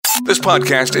This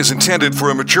podcast is intended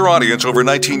for a mature audience over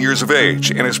 19 years of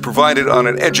age and is provided on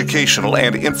an educational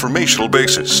and informational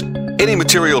basis. Any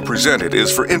material presented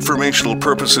is for informational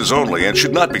purposes only and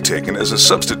should not be taken as a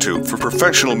substitute for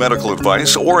professional medical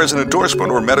advice or as an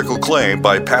endorsement or medical claim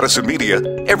by Pattison Media,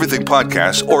 Everything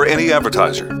Podcasts, or any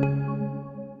advertiser.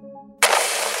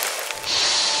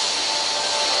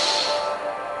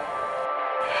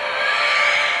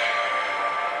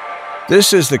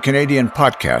 This is the Canadian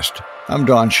Podcast. I'm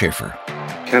Don Schaefer.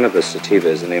 Cannabis sativa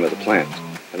is the name of the plant,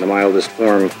 and the mildest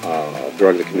form of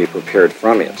drug that can be prepared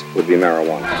from it would be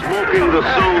marijuana. Smoking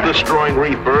the soul-destroying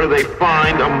reefer, they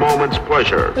find a moment's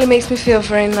pleasure. It makes me feel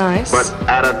very nice. But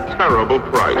at a terrible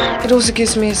price. It also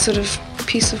gives me a sort of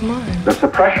peace of mind. The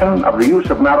suppression of the use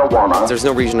of marijuana. There's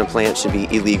no reason a plant should be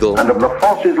illegal. And of the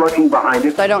forces lurking behind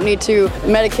it. I don't need to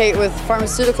medicate with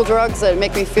pharmaceutical drugs that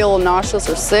make me feel nauseous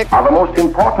or sick. Are the most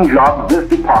important job this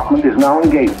department is now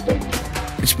engaged in.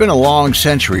 It's been a long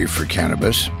century for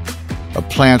cannabis, a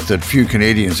plant that few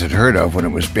Canadians had heard of when it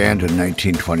was banned in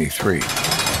 1923.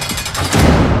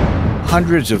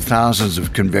 Hundreds of thousands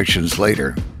of convictions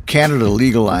later, Canada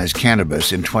legalized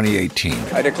cannabis in 2018.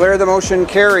 I declare the motion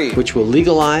carried, which will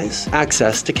legalize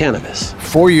access to cannabis.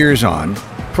 4 years on,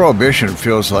 Prohibition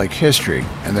feels like history,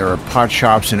 and there are pot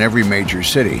shops in every major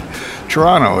city.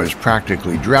 Toronto is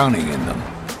practically drowning in them.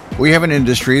 We have an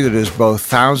industry that is both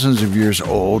thousands of years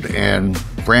old and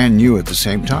brand new at the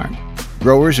same time.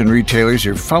 Growers and retailers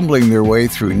are fumbling their way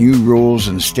through new rules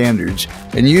and standards,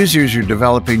 and users are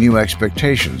developing new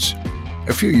expectations.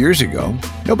 A few years ago,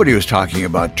 nobody was talking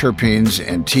about terpenes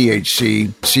and THC,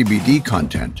 CBD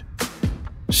content.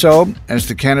 So, as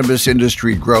the cannabis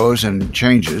industry grows and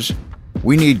changes,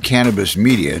 we need cannabis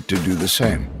media to do the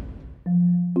same.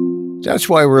 That's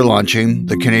why we're launching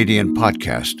the Canadian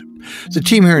Podcast. The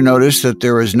team here noticed that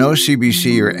there is no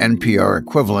CBC or NPR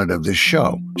equivalent of this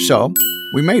show, so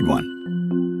we made one.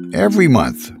 Every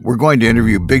month, we're going to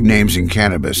interview big names in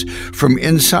cannabis from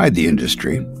inside the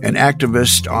industry and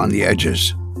activists on the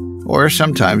edges. Or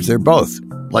sometimes they're both,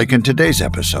 like in today's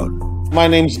episode. My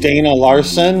name's Dana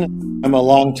Larson. I'm a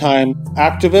longtime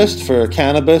activist for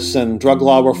cannabis and drug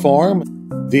law reform.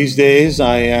 These days,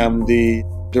 I am the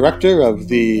director of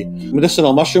the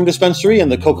Medicinal Mushroom Dispensary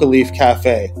and the Coca Leaf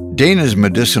Cafe. Dana's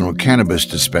Medicinal Cannabis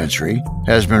Dispensary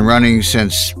has been running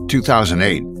since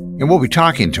 2008. And we'll be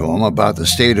talking to him about the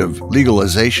state of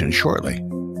legalization shortly.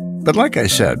 But like I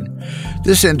said,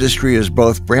 this industry is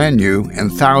both brand new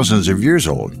and thousands of years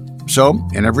old. So,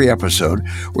 in every episode,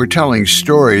 we're telling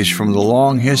stories from the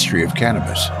long history of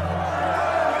cannabis.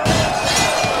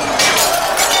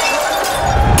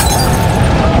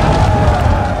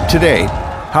 Today,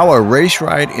 how a race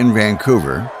riot in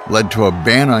Vancouver led to a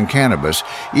ban on cannabis,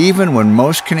 even when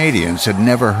most Canadians had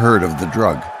never heard of the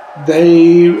drug.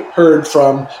 They heard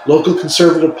from local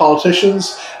conservative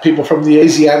politicians, people from the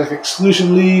Asiatic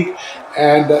Exclusion League,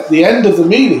 and at the end of the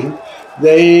meeting,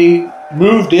 they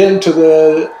moved into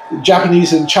the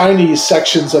Japanese and Chinese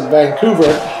sections of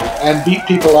Vancouver and beat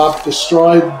people up,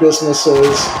 destroyed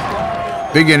businesses.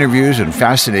 Big interviews and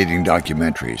fascinating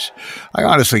documentaries. I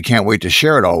honestly can't wait to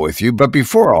share it all with you, but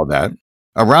before all that,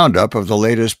 a roundup of the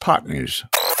latest pot news.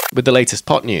 With the latest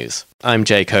pot news, I'm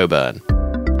Jay Coburn.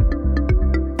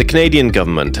 The Canadian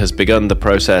government has begun the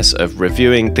process of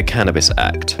reviewing the Cannabis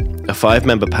Act. A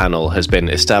 5-member panel has been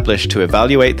established to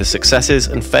evaluate the successes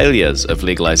and failures of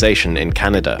legalization in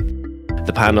Canada.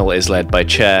 The panel is led by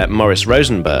Chair Maurice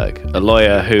Rosenberg, a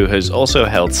lawyer who has also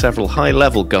held several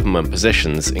high-level government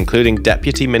positions, including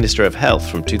Deputy Minister of Health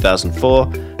from 2004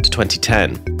 to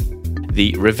 2010.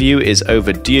 The review is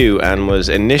overdue and was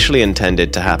initially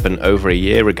intended to happen over a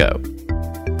year ago.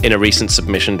 In a recent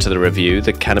submission to the review,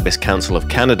 the Cannabis Council of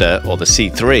Canada, or the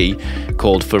C3,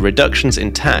 called for reductions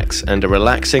in tax and a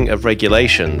relaxing of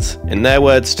regulations, in their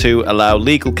words, to allow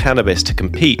legal cannabis to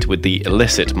compete with the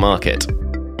illicit market.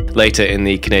 Later in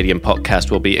the Canadian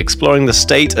podcast, we'll be exploring the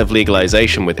state of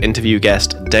legalization with interview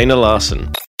guest Dana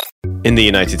Larson. In the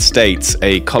United States,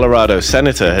 a Colorado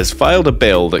senator has filed a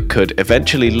bill that could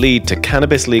eventually lead to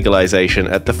cannabis legalization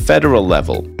at the federal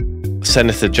level.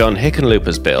 Senator John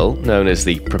Hickenlooper's bill, known as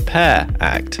the PREPARE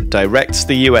Act, directs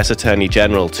the U.S. Attorney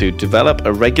General to develop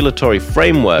a regulatory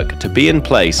framework to be in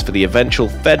place for the eventual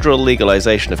federal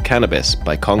legalization of cannabis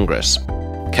by Congress.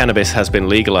 Cannabis has been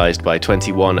legalized by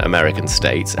 21 American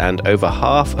states, and over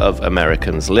half of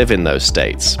Americans live in those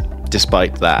states.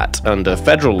 Despite that, under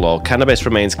federal law, cannabis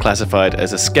remains classified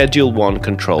as a Schedule I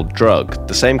controlled drug,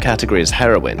 the same category as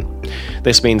heroin.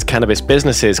 This means cannabis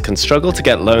businesses can struggle to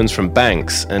get loans from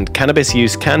banks, and cannabis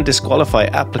use can disqualify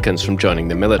applicants from joining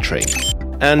the military.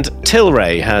 And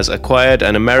Tilray has acquired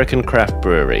an American craft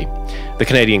brewery. The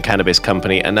Canadian cannabis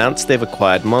company announced they've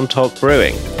acquired Montauk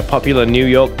Brewing, a popular New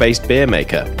York-based beer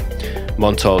maker.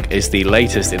 Montauk is the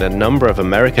latest in a number of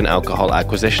American alcohol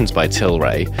acquisitions by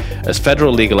Tilray, as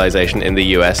federal legalization in the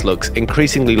US looks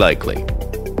increasingly likely.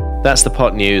 That's the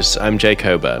Pot News. I'm Jay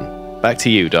Coburn. Back to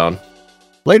you, Don.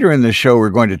 Later in the show, we're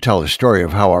going to tell a story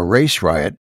of how a race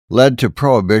riot led to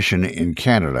prohibition in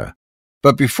Canada.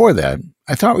 But before that,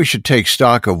 I thought we should take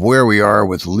stock of where we are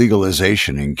with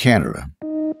legalization in Canada.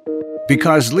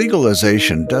 Because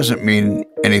legalization doesn't mean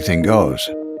anything goes,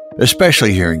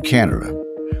 especially here in Canada.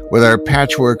 With our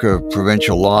patchwork of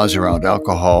provincial laws around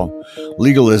alcohol,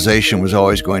 legalization was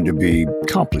always going to be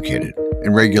complicated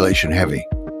and regulation heavy.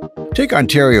 Take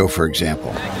Ontario, for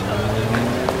example.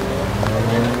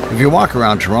 If you walk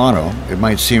around Toronto, it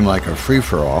might seem like a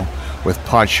free-for-all, with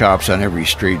pot shops on every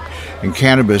street and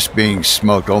cannabis being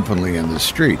smoked openly in the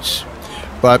streets.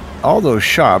 But all those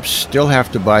shops still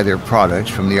have to buy their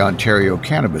products from the Ontario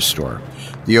Cannabis Store,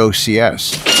 the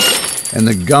OCS, and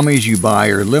the gummies you buy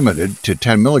are limited to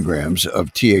 10 milligrams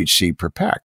of THC per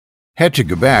pack. Head to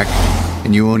Quebec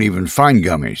and you won't even find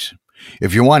gummies.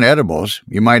 If you want edibles,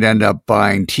 you might end up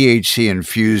buying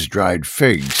THC-infused dried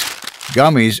figs.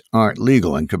 Gummies aren't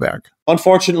legal in Quebec.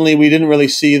 Unfortunately, we didn't really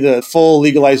see the full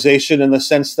legalization in the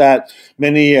sense that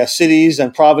many cities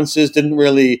and provinces didn't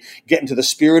really get into the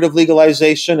spirit of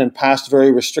legalization and passed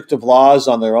very restrictive laws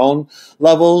on their own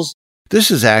levels. This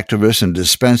is activist and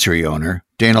dispensary owner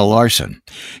Dana Larson.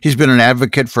 He's been an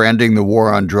advocate for ending the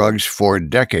war on drugs for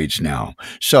decades now,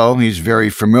 so he's very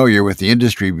familiar with the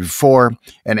industry before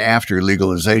and after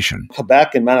legalization.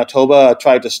 Quebec and Manitoba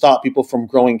tried to stop people from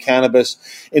growing cannabis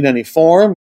in any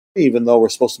form, even though we're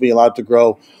supposed to be allowed to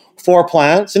grow 4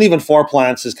 plants, and even 4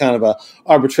 plants is kind of an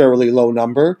arbitrarily low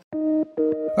number.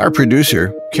 Our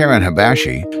producer, Karen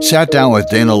Habashi, sat down with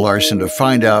Dana Larson to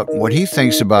find out what he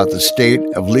thinks about the state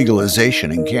of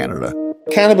legalization in Canada.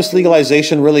 Cannabis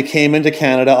legalization really came into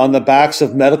Canada on the backs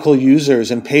of medical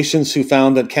users and patients who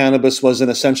found that cannabis was an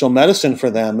essential medicine for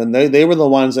them. And they were the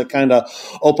ones that kind of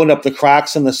opened up the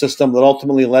cracks in the system that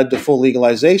ultimately led to full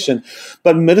legalization.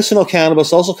 But medicinal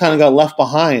cannabis also kind of got left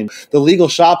behind. The legal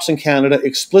shops in Canada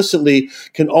explicitly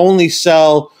can only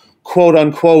sell quote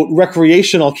unquote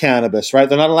recreational cannabis, right?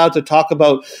 They're not allowed to talk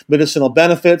about medicinal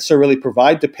benefits or really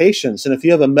provide to patients. And if you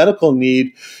have a medical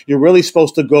need, you're really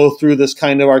supposed to go through this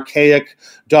kind of archaic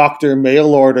doctor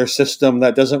mail order system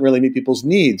that doesn't really meet people's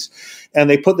needs. And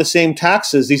they put the same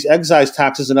taxes, these excise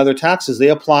taxes and other taxes, they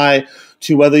apply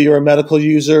to whether you're a medical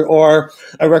user or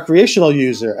a recreational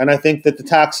user. And I think that the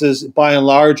taxes by and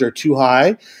large are too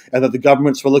high and that the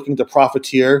governments were looking to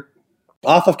profiteer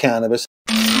off of cannabis.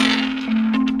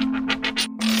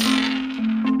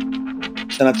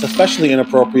 And it's especially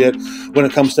inappropriate when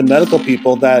it comes to medical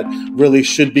people that really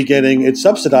should be getting it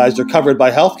subsidized or covered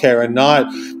by healthcare and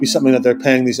not be something that they're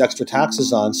paying these extra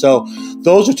taxes on. So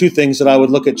those are 2 things that I would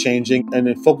look at changing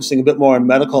and focusing a bit more on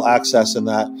medical access in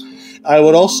that. I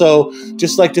would also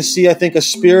just like to see, I think, a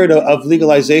spirit of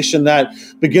legalization that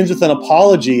begins with an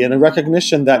apology and a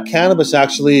recognition that cannabis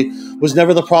actually was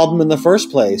never the problem in the first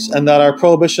place, and that our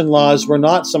prohibition laws were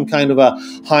not some kind of a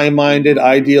high-minded,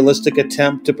 idealistic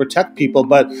attempt to protect people,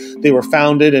 but they were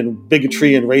founded in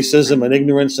bigotry and racism and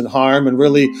ignorance and harm and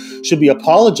really should be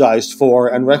apologized for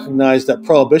and recognize that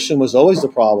prohibition was always the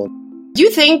problem. Do you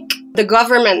think the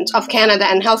government of Canada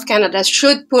and Health Canada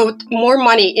should put more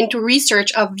money into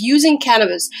research of using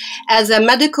cannabis as a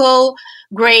medical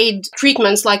grade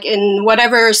treatments, like in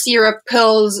whatever syrup,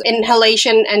 pills,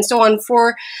 inhalation, and so on,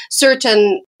 for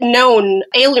certain known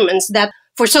ailments that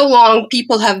for so long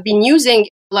people have been using,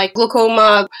 like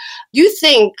glaucoma? Do you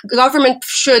think the government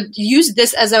should use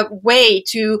this as a way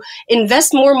to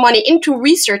invest more money into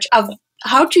research of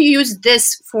how to use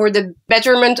this for the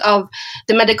betterment of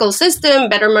the medical system,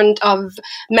 betterment of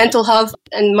mental health,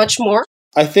 and much more?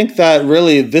 I think that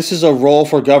really this is a role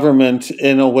for government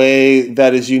in a way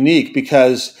that is unique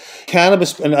because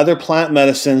cannabis and other plant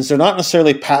medicines, they're not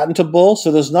necessarily patentable.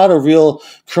 So there's not a real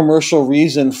commercial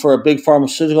reason for a big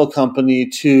pharmaceutical company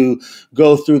to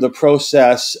go through the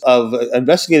process of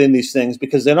investigating these things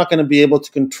because they're not going to be able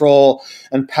to control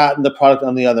and patent the product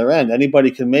on the other end. Anybody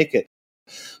can make it.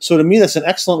 So to me, that's an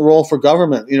excellent role for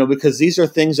government, because these are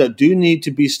things that do need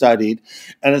to be studied.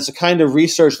 And it's a kind of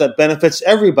research that benefits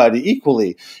everybody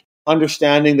equally,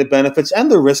 understanding the benefits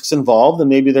and the risks involved. And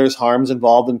maybe there's harms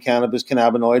involved in cannabis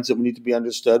cannabinoids that need to be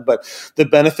understood, but the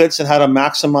benefits and how to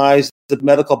maximize the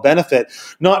medical benefit,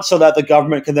 not so that the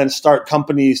government can then start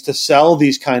companies to sell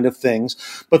these kind of things,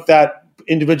 but that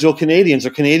individual Canadians or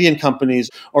Canadian companies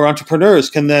or entrepreneurs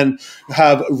can then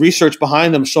have research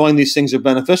behind them showing these things are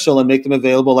beneficial and make them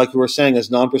available, like you were saying,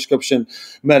 as non-prescription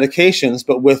medications,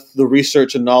 but with the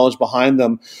research and knowledge behind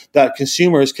them that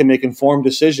consumers can make informed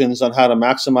decisions on how to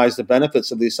maximize the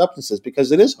benefits of these substances,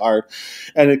 because it is hard.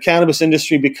 And the cannabis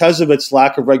industry, because of its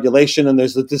lack of regulation, and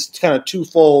there's this kind of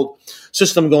twofold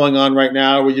system going on right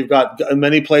now where you've got, in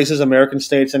many places, American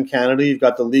states and Canada, you've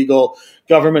got the legal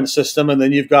government system, and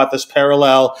then you've got this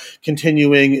parallel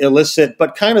continuing illicit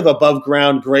but kind of above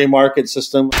ground gray market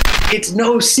system. It's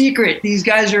no secret these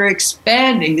guys are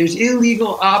expanding. There's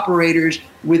illegal operators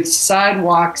with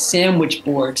sidewalk sandwich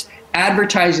boards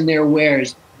advertising their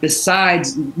wares,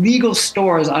 besides legal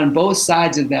stores on both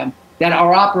sides of them that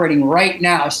are operating right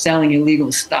now selling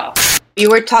illegal stuff. You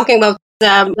were talking about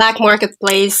the black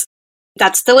marketplace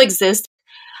that still exists.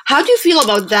 How do you feel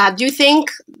about that? Do you think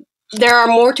there are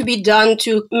more to be done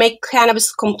to make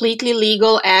cannabis completely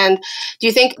legal? And do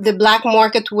you think the black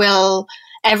market will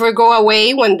ever go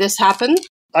away when this happens?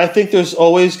 I think there's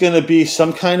always going to be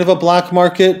some kind of a black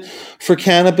market for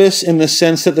cannabis, in the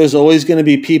sense that there's always going to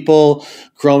be people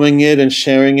growing it and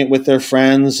sharing it with their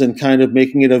friends and kind of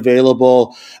making it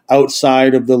available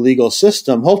outside of the legal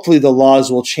system. Hopefully the laws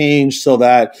will change so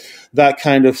that that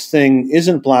kind of thing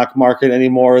isn't black market any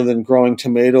more than growing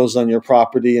tomatoes on your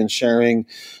property and sharing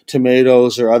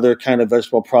tomatoes or other kind of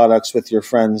vegetable products with your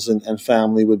friends and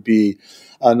family would be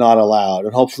not allowed.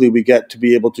 And hopefully we get to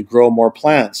be able to grow more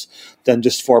plants than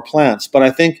just 4 plants. But I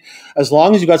think as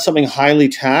long as you've got something highly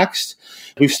taxed,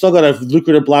 we've still got a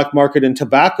lucrative black market in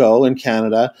tobacco in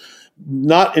Canada,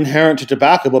 not inherent to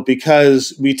tobacco, but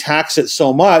because we tax it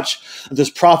so much,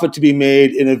 there's profit to be made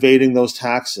in evading those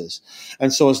taxes.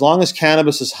 And so as long as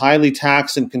cannabis is highly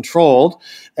taxed and controlled,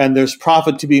 and there's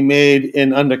profit to be made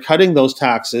in undercutting those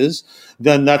taxes,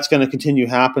 then that's going to continue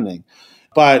happening.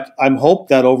 But I'm hope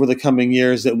that over the coming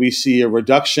years that we see a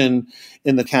reduction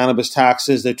in the cannabis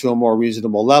taxes to a more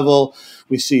reasonable level.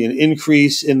 We see an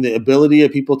increase in the ability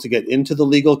of people to get into the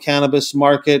legal cannabis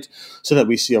market so that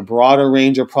we see a broader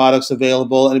range of products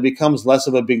available and it becomes less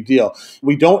of a big deal.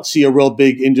 We don't see a real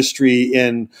big industry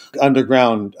in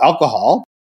underground alcohol.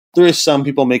 There is some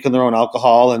people making their own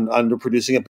alcohol and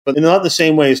underproducing it, but not in the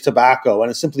same way as tobacco. And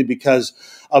it's simply because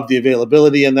of the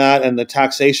availability in that and the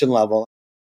taxation level.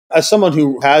 As someone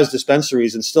who has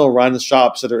dispensaries and still runs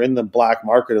shops that are in the black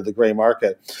market or the gray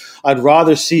market, I'd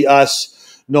rather see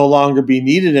us no longer be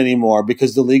needed anymore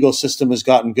because the legal system has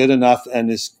gotten good enough and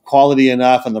is quality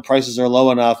enough and the prices are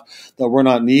low enough that we're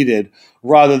not needed,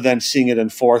 rather than seeing it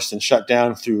enforced and shut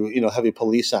down through, heavy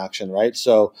police action, right?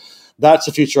 So that's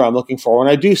the future I'm looking for. And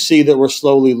I do see that we're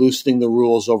slowly loosening the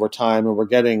rules over time and we're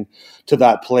getting to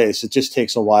that place. It just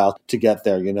takes a while to get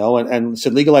there, and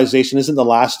so legalization isn't the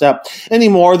last step any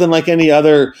more than like any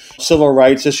other civil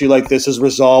rights issue like this is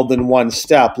resolved in one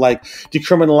step, like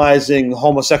decriminalizing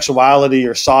homosexuality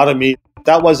or sodomy.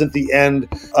 That wasn't the end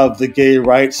of the gay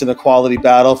rights and equality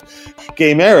battle.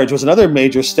 Gay marriage was another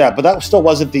major step, but that still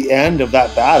wasn't the end of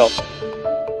that battle.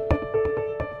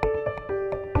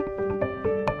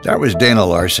 That was Dana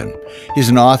Larson. He's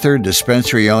an author,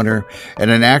 dispensary owner, and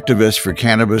an activist for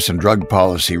cannabis and drug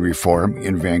policy reform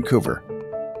in Vancouver.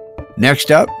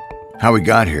 Next up, how we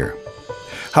got here.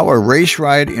 How a race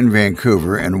riot in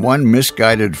Vancouver and one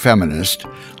misguided feminist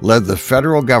led the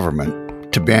federal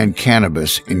government to ban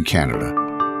cannabis in Canada.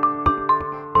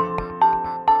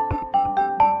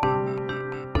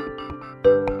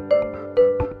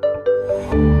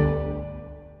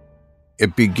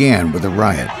 It began with a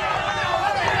riot.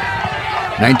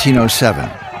 1907,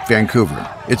 Vancouver.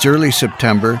 It's early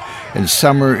September, and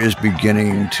summer is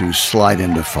beginning to slide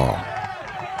into fall.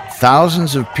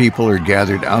 Thousands of people are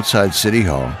gathered outside City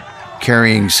Hall,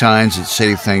 carrying signs that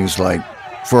say things like,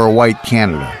 "For a white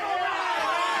Canada."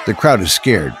 The crowd is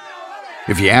scared.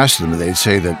 If you ask them, they'd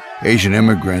say that Asian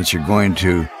immigrants are going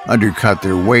to undercut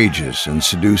their wages and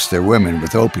seduce their women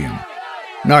with opium.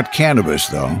 Not cannabis,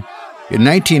 though. In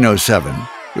 1907,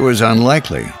 it was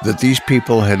unlikely that these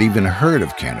people had even heard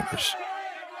of cannabis.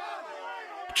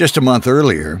 Just a month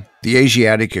earlier, the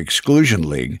Asiatic Exclusion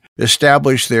League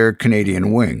established their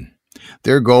Canadian wing.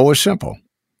 Their goal was simple: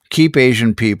 keep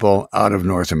Asian people out of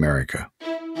North America.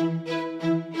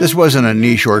 This wasn't a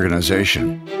niche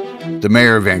organization. The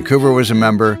mayor of Vancouver was a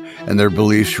member, and their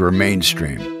beliefs were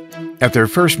mainstream. At their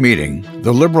first meeting,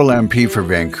 the Liberal MP for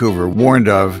Vancouver warned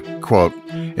of, quote,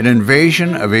 "an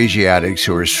invasion of Asiatics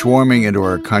who are swarming into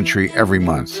our country every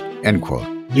month," end quote.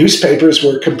 Newspapers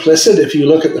were complicit. If you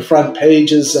look at the front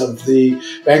pages of the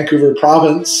Vancouver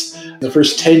province, the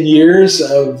first 10 years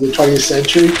of the 20th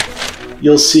century,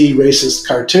 you'll see racist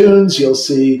cartoons, you'll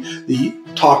see the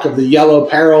talk of the yellow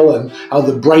peril and how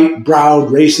the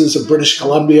bright-browed races of British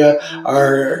Columbia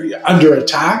are under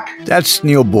attack. That's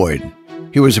Neil Boyd.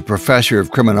 He was a professor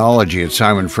of criminology at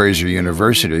Simon Fraser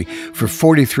University for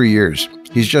 43 years.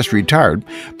 He's just retired,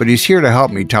 but he's here to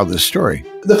help me tell this story.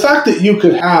 The fact that you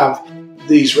could have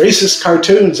these racist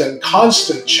cartoons and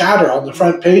constant chatter on the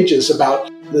front pages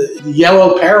about the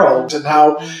yellow peril and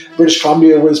how British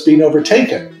Columbia was being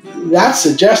overtaken, that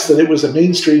suggests that it was a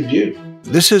mainstream view.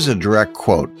 This is a direct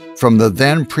quote from the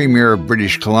then Premier of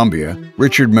British Columbia,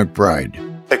 Richard McBride.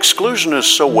 Exclusion is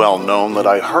so well known that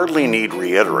I hardly need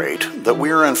reiterate that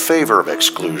we are in favor of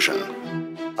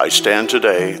exclusion. I stand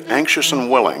today anxious and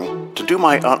willing to do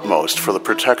my utmost for the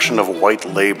protection of white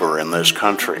labor in this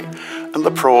country and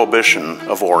the prohibition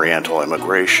of Oriental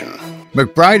immigration.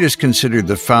 McBride is considered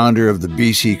the founder of the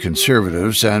BC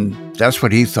Conservatives, and that's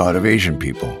what he thought of Asian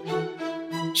people.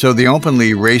 So the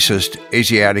openly racist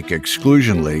Asiatic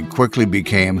Exclusion League quickly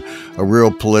became a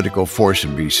real political force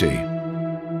in BC.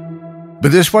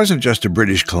 But this wasn't just a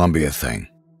British Columbia thing.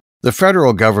 The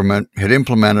federal government had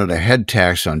implemented a head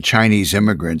tax on Chinese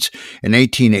immigrants in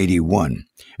 1881,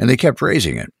 and they kept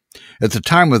raising it. At the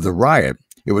time of the riot,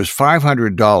 it was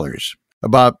 $500,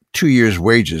 about 2 years'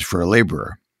 wages for a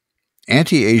laborer.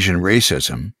 Anti-Asian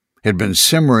racism had been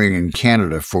simmering in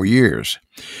Canada for years,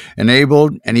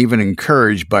 enabled and even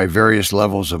encouraged by various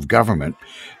levels of government,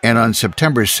 and on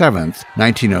September 7th,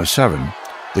 1907,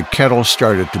 the kettle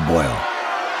started to boil.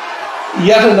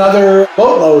 Yet another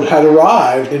boatload had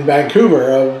arrived in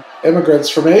Vancouver of immigrants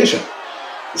from Asia.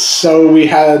 So we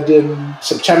had in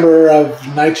September of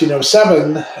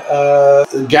 1907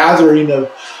 a gathering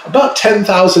of about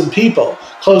 10,000 people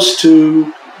close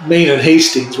to Main and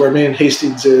Hastings, where Main and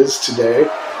Hastings is today.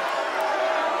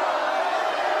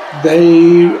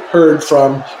 They heard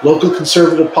from local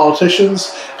conservative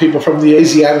politicians, people from the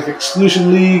Asiatic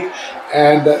Exclusion League,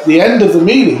 and at the end of the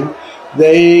meeting,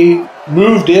 they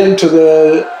moved into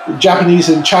the Japanese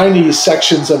and Chinese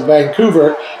sections of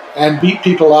Vancouver and beat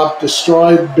people up,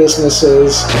 destroyed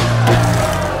businesses.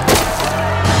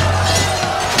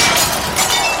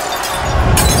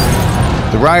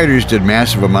 The rioters did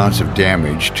massive amounts of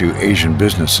damage to Asian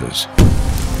businesses.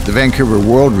 The Vancouver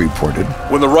World reported,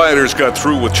 when the rioters got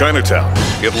through with Chinatown,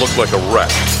 it looked like a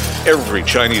wreck. Every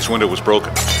Chinese window was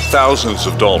broken. Thousands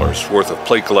of dollars worth of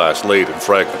plate glass laid in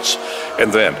fragments.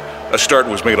 And then a start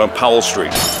was made on Powell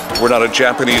Street, where not a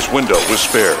Japanese window was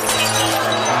spared.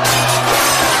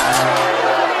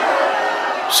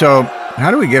 So,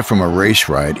 how do we get from a race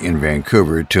riot in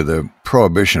Vancouver to the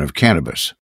prohibition of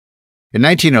cannabis? In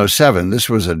 1907, this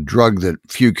was a drug that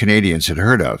few Canadians had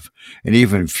heard of, and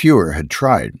even fewer had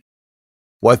tried.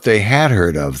 What they had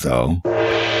heard of, though,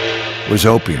 was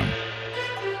opium.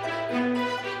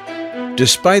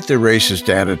 Despite the racist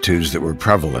attitudes that were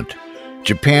prevalent,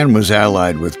 Japan was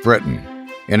allied with Britain,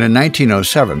 and in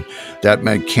 1907, that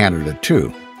meant Canada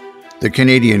too. The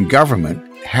Canadian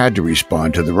government had to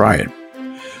respond to the riot.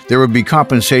 There would be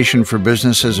compensation for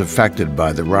businesses affected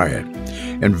by the riot.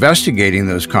 Investigating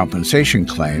those compensation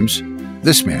claims,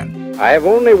 this man. I have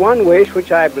only one wish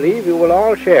which I believe you will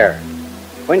all share.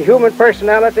 When human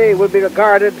personality will be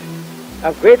regarded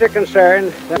of greater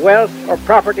concern than wealth or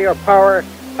property or power,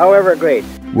 however great.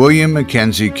 William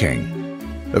Mackenzie King,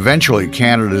 eventually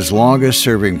Canada's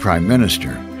longest-serving Prime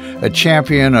Minister, a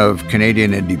champion of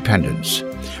Canadian independence.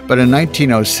 But in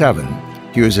 1907,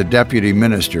 he was a Deputy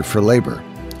Minister for Labour,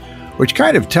 which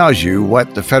kind of tells you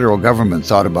what the federal government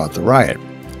thought about the riot.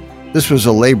 This was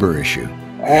a labor issue.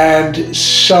 And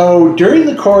so during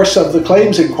the course of the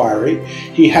claims inquiry,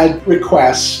 he had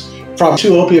requests from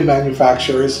 2 opium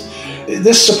manufacturers.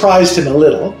 This surprised him a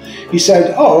little. He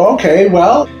said, oh, okay,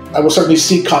 well, I will certainly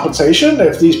seek compensation.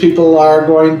 If these people are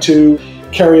going to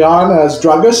carry on as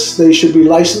druggists, they should be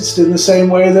licensed in the same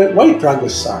way that white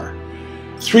druggists are.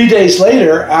 3 days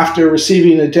later, after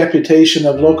receiving a deputation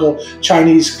of local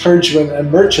Chinese clergymen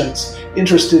and merchants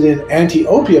interested in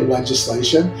anti-opium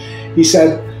legislation, he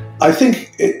said, I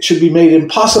think it should be made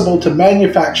impossible to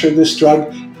manufacture this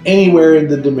drug anywhere in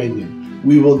the Dominion.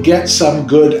 We will get some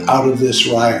good out of this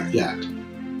riot yet.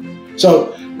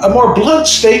 So, a more blunt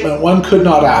statement one could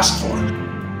not ask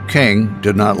for. King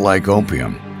did not like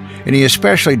opium, and he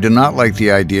especially did not like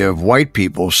the idea of white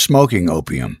people smoking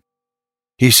opium.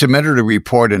 He submitted a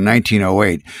report in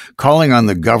 1908 calling on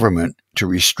the government to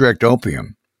restrict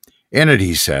opium. In it,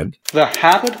 he said, the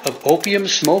habit of opium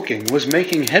smoking was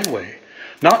making headway,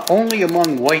 not only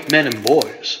among white men and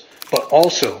boys, but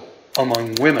also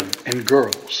among women and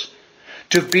girls.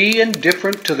 To be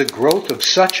indifferent to the growth of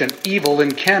such an evil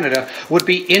in Canada would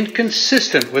be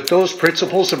inconsistent with those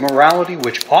principles of morality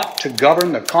which ought to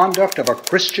govern the conduct of a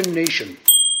Christian nation.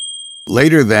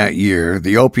 Later that year,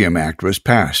 the Opium Act was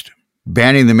passed,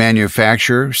 banning the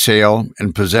manufacture, sale,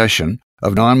 and possession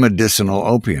of non-medicinal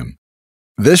opium.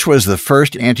 This was the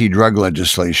first anti-drug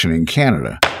legislation in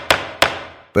Canada,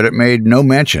 but it made no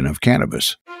mention of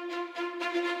cannabis.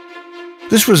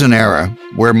 This was an era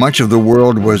where much of the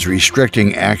world was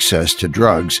restricting access to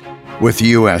drugs, with the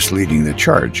U.S. leading the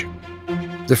charge.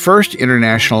 The first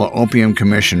International Opium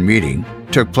Commission meeting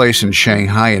took place in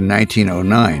Shanghai in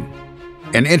 1909,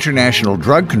 and international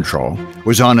drug control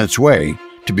was on its way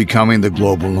to becoming the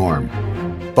global norm.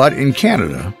 But in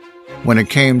Canada, when it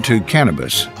came to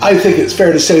cannabis, I think it's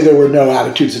fair to say there were no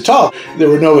attitudes at all. There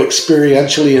were no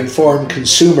experientially informed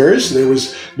consumers. There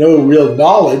was no real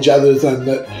knowledge other than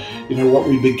that, what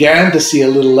we began to see a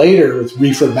little later with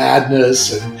Reefer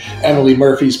Madness and Emily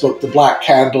Murphy's book, The Black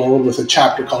Candle, with a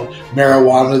chapter called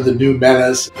Marijuana, the New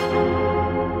Menace.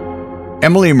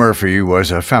 Emily Murphy was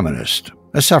a feminist,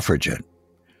 a suffragette.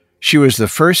 She was the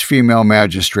first female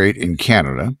magistrate in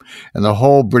Canada and the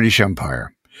whole British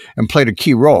Empire, and played a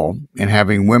key role in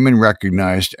having women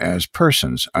recognized as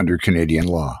persons under Canadian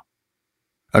law.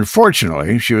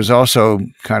 Unfortunately, she was also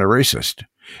kind of racist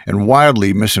and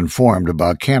wildly misinformed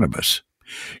about cannabis.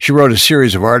 She wrote a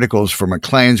series of articles for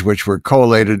Maclean's which were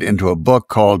collated into a book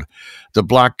called The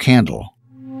Black Candle.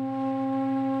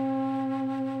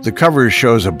 The cover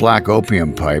shows a black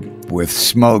opium pipe with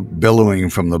smoke billowing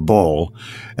from the bowl,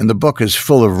 and the book is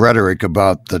full of rhetoric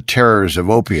about the terrors of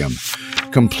opium,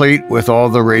 complete with all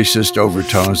the racist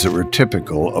overtones that were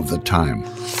typical of the time.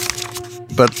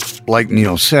 But, like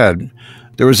Neil said,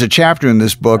 there was a chapter in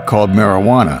this book called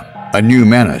Marijuana, a New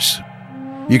Menace.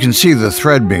 You can see the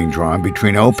thread being drawn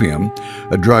between opium,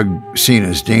 a drug seen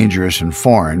as dangerous and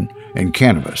foreign, and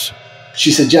cannabis.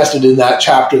 She suggested in that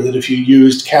chapter that if you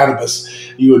used cannabis,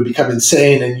 you would become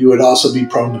insane and you would also be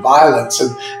prone to violence,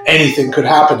 and anything could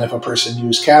happen if a person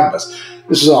used cannabis.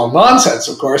 This is all nonsense,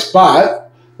 of course, but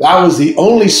that was the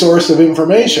only source of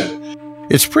information.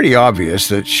 It's pretty obvious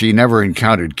that she never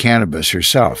encountered cannabis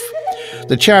herself.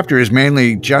 The chapter is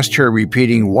mainly just her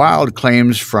repeating wild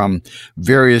claims from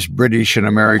various British and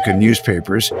American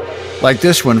newspapers, like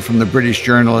this one from the British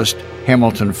journalist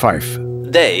Hamilton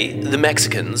Fyfe. They, the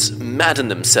Mexicans, madden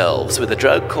themselves with a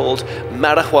drug called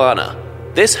marijuana.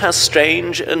 This has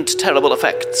strange and terrible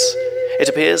effects. It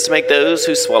appears to make those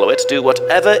who swallow it do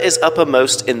whatever is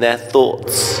uppermost in their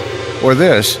thoughts. Or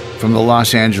this from the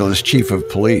Los Angeles chief of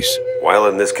police. While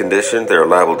in this condition, they are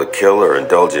liable to kill or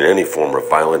indulge in any form of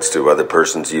violence to other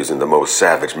persons using the most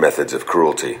savage methods of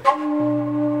cruelty.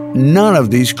 None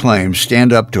of these claims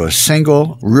stand up to a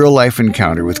single real-life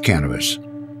encounter with cannabis.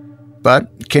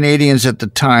 But Canadians at the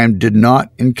time did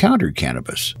not encounter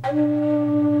cannabis.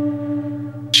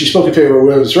 She spoke in favor of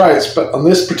women's rights, but on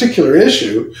this particular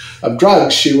issue of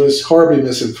drugs, she was horribly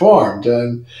misinformed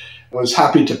and was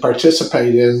happy to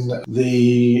participate in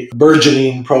the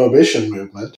burgeoning Prohibition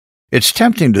movement. It's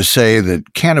tempting to say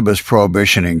that cannabis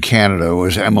prohibition in Canada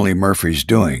was Emily Murphy's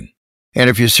doing. And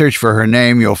if you search for her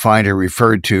name, you'll find her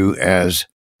referred to as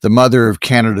the mother of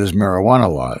Canada's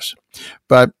marijuana laws.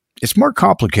 But it's more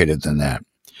complicated than that.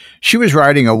 She was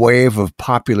riding a wave of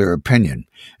popular opinion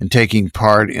and taking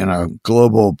part in a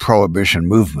global prohibition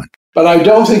movement. But I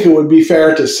don't think it would be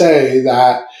fair to say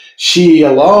that she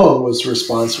alone was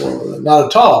responsible. Not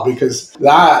at all, because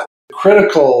that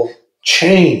critical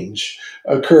change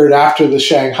occurred after the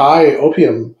Shanghai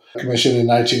Opium Commission in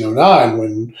 1909,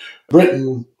 when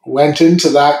Britain went into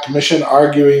that commission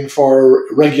arguing for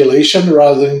regulation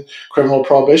rather than criminal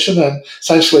prohibition and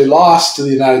essentially lost to the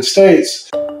United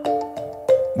States.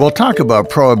 We'll talk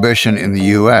about prohibition in the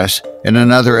U.S. in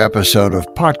another episode of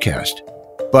Podcast.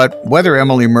 But whether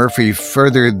Emily Murphy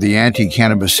furthered the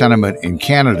anti-cannabis sentiment in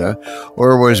Canada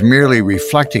or was merely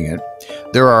reflecting it,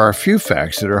 there are a few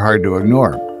facts that are hard to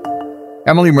ignore.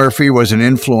 Emily Murphy was an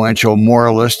influential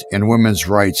moralist and women's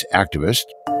rights activist.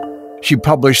 She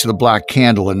published The Black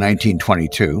Candle in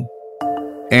 1922.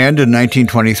 And in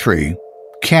 1923,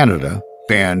 Canada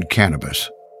banned cannabis.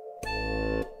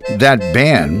 That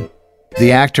ban,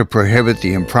 the act to prohibit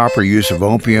the improper use of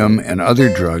opium and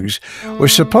other drugs,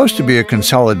 was supposed to be a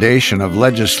consolidation of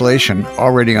legislation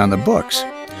already on the books,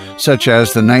 such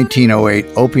as the 1908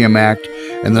 Opium Act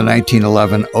and the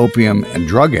 1911 Opium and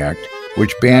Drug Act,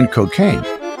 which banned cocaine.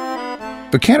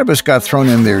 But cannabis got thrown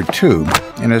in there too,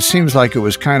 and it seems like it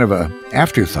was kind of an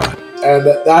afterthought. And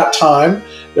at that time,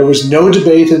 there was no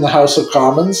debate in the House of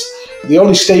Commons. The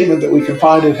only statement that we can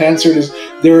find in Hansard is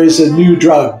there is a new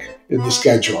drug in the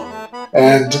schedule.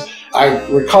 And I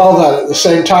recall that at the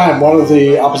same time, one of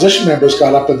the opposition members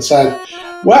got up and said,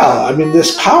 well, I mean,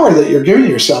 this power that you're giving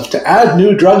yourself to add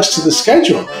new drugs to the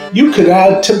schedule, you could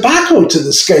add tobacco to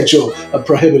the schedule of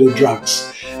prohibited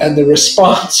drugs. And the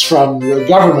response from the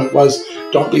government was,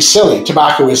 don't be silly,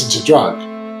 tobacco isn't a drug.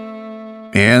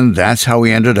 And that's how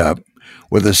we ended up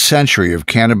with a century of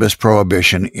cannabis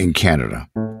prohibition in Canada.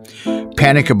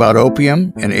 Panic about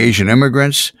opium and Asian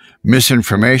immigrants,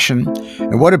 misinformation,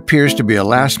 and what appears to be a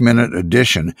last-minute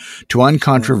addition to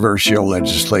uncontroversial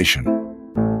legislation.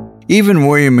 Even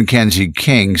William Mackenzie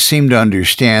King seemed to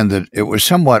understand that it was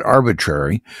somewhat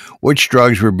arbitrary which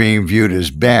drugs were being viewed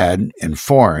as bad and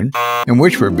foreign and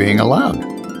which were being allowed.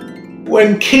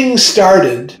 When King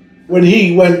started, when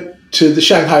he went to the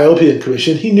Shanghai Opium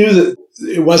Commission, he knew that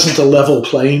it wasn't a level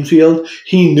playing field.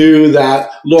 He knew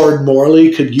that Lord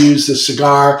Morley could use the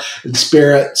cigar and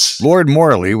spirits. Lord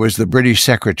Morley was the British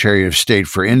Secretary of State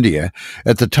for India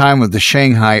at the time of the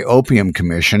Shanghai Opium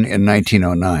Commission in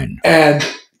 1909. And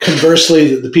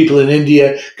conversely, that the people in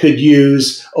India could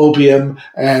use opium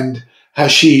and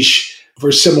hashish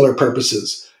for similar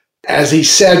purposes. As he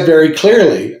said very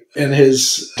clearly in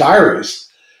his diaries,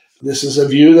 this is a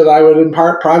view that I would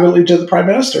impart privately to the Prime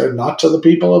Minister and not to the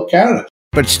people of Canada.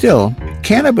 But still,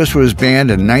 cannabis was banned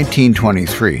in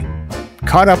 1923,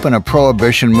 caught up in a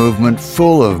prohibition movement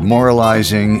full of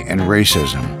moralizing and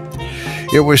racism.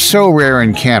 It was so rare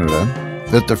in Canada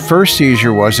that the first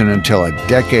seizure wasn't until a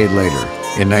decade later,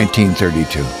 in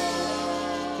 1932.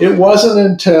 It wasn't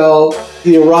until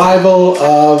the arrival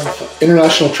of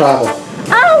international travel.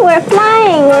 Oh, we're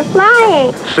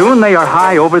flying. Soon they are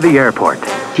high over the airport.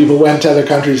 People went to other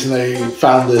countries and they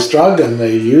found this drug and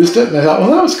they used it and they thought,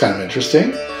 well, that was kind of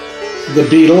interesting. The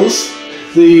Beatles,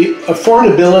 the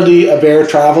affordability of air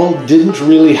travel didn't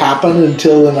really happen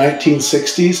until the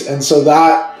 1960s, and so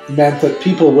that meant that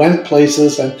people went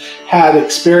places and had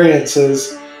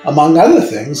experiences, among other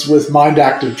things, with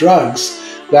mind-active drugs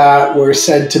that were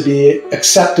said to be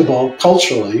acceptable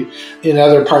culturally in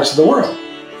other parts of the world.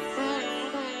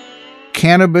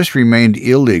 Cannabis remained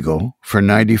illegal for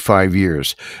 95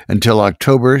 years until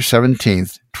October 17,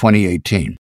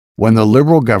 2018, when the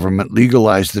Liberal government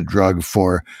legalized the drug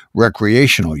for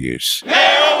recreational use.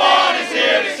 Marijuana's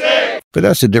here to stay. But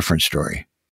that's a different story.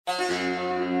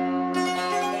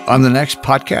 On the next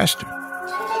podcast,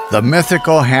 the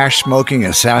mythical hash-smoking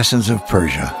assassins of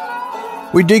Persia.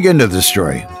 We dig into the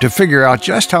story to figure out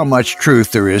just how much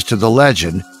truth there is to the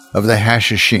legend of the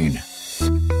Hashashin.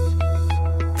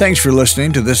 Thanks for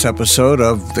listening to this episode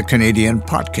of the Canadian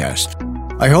Podcast.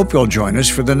 I hope you'll join us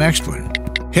for the next one.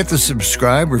 Hit the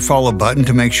subscribe or follow button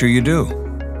to make sure you do.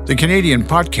 The Canadian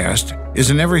Podcast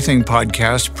is an Everything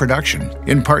Podcast production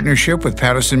in partnership with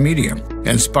Pattison Media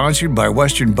and sponsored by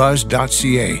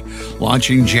westernbuzz.ca,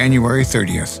 launching January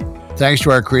 30th. Thanks to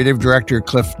our creative director,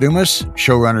 Cliff Dumas,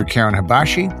 showrunner Karen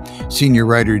Habashi, senior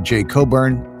writer Jay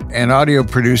Coburn, and audio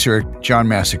producer John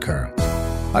Massacre.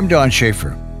 I'm Don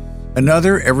Schaefer.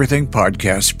 Another Everything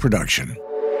Podcast production.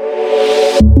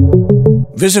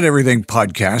 Visit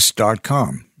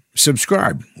everythingpodcast.com.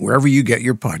 Subscribe wherever you get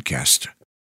your podcast.